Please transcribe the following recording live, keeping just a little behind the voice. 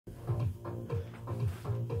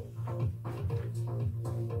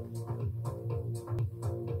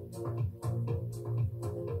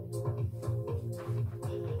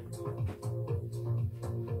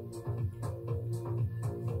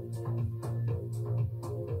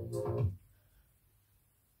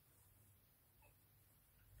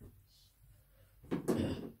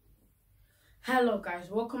Hello guys,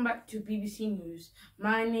 welcome back to BBC News.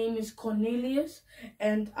 My name is Cornelius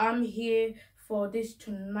and I'm here for this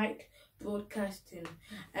tonight broadcasting.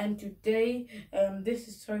 And today, this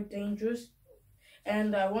is so dangerous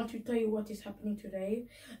and I want to tell you what is happening today.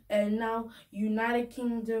 And now United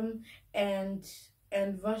Kingdom and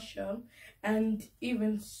Russia and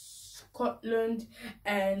even Scotland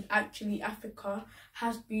and actually Africa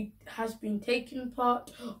has been taking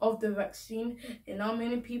part of the vaccine, and now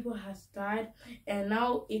many people has died, and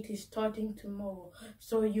now it is starting tomorrow.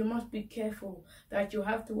 So you must be careful that you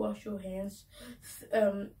have to wash your hands.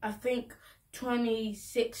 I think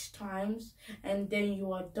 26 times, and then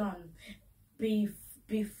you are done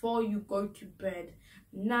before you go to bed.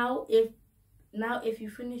 Now if you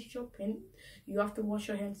finish shopping, you have to wash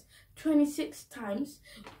your hands 26 times.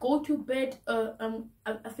 Go to bed.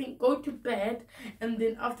 I think go to bed, and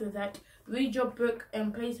then after that, read your book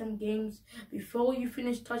and play some games. Before you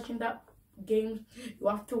finish touching that game, you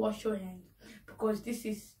have to wash your hands because this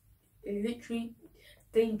is literally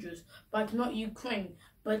dangerous. But not Ukraine,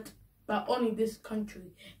 but only this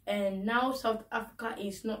country. And now South Africa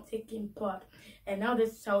is not taking part, and now the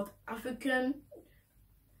South African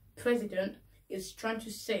president is trying to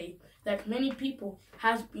say that many people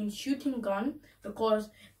has been shooting gun, because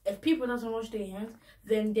if people doesn't wash their hands,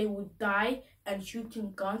 then they will die and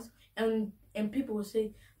shooting guns, and people will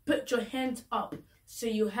say put your hands up. So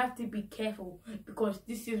you have to be careful because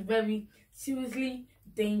this is very seriously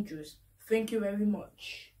dangerous. Thank you very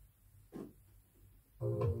much.